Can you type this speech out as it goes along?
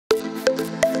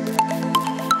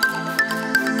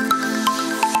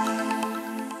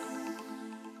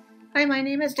Hi, my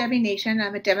name is Debbie Nation.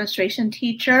 I'm a demonstration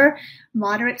teacher,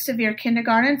 moderate severe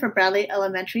kindergarten for Bradley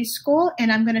Elementary School,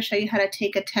 and I'm going to show you how to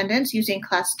take attendance using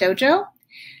Class Dojo.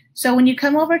 So when you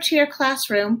come over to your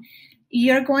classroom,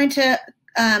 you're going to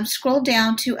scroll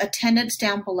down to attendance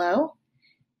down below.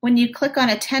 When you click on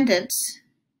attendance,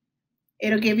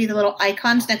 it'll give you the little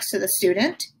icons next to the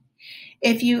student.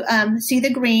 If you see the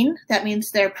green, that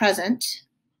means they're present.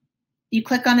 You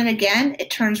click on it again, it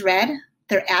turns red,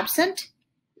 they're absent.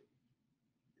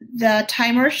 The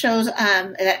timer shows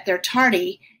that they're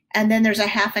tardy, and then there's a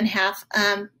half and half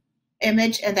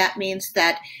image, and that means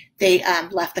that they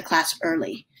left the class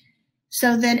early.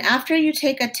 So then after you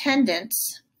take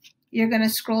attendance, you're going to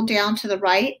scroll down to the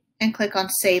right and click on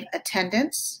Save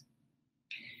Attendance.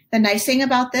 The nice thing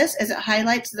about this is it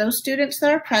highlights those students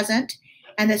that are present,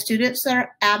 and the students that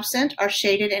are absent are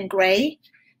shaded in gray.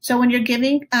 So when you're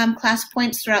giving class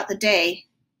points throughout the day,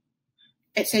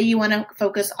 say you want to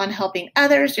focus on helping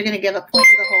others, you're going to give a point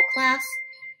to the whole class.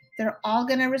 They're all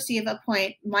going to receive a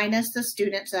point minus the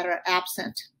students that are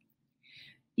absent.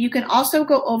 You can also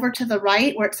go over to the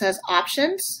right where it says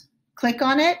Options, click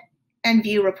on it, and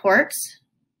View Reports.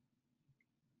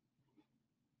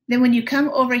 Then when you come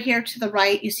over here to the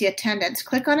right, you see Attendance.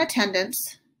 Click on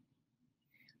Attendance,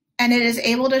 and it is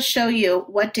able to show you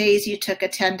what days you took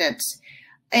attendance.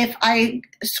 If I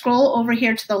scroll over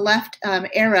here to the left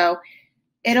arrow,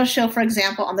 it'll show, for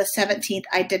example, on the 17th,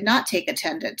 I did not take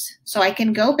attendance. So I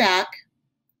can go back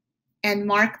and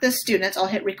mark the students. I'll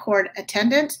hit Record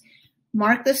Attendance,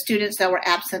 mark the students that were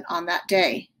absent on that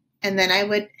day, and then I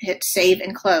would hit Save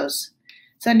and Close.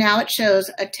 So now it shows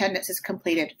attendance is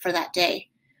completed for that day.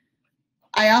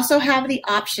 I also have the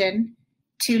option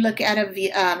to look at a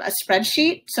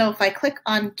spreadsheet. So if I click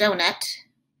on Donut,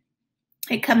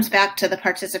 it comes back to the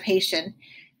participation,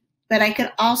 but I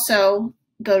could also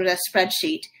go to the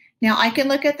spreadsheet. Now I can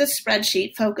look at the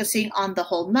spreadsheet focusing on the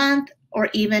whole month or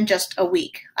even just a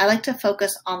week. I like to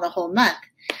focus on the whole month.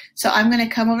 So I'm going to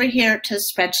come over here to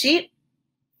spreadsheet.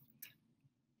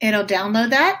 It'll download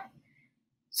that.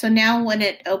 So now when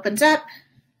it opens up,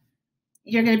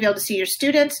 you're going to be able to see your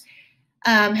students,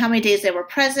 how many days they were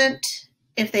present,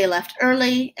 if they left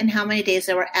early, and how many days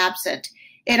they were absent.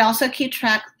 It also keeps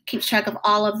track of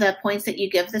all of the points that you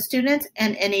give the students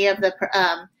and any of the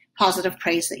positive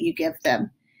praise that you give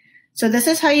them. So this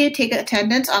is how you take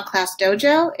attendance on Class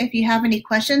Dojo. If you have any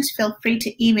questions, feel free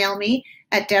to email me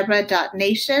at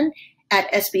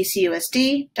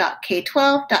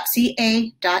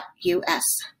deborah.nation@sbcusd.k12.ca.us.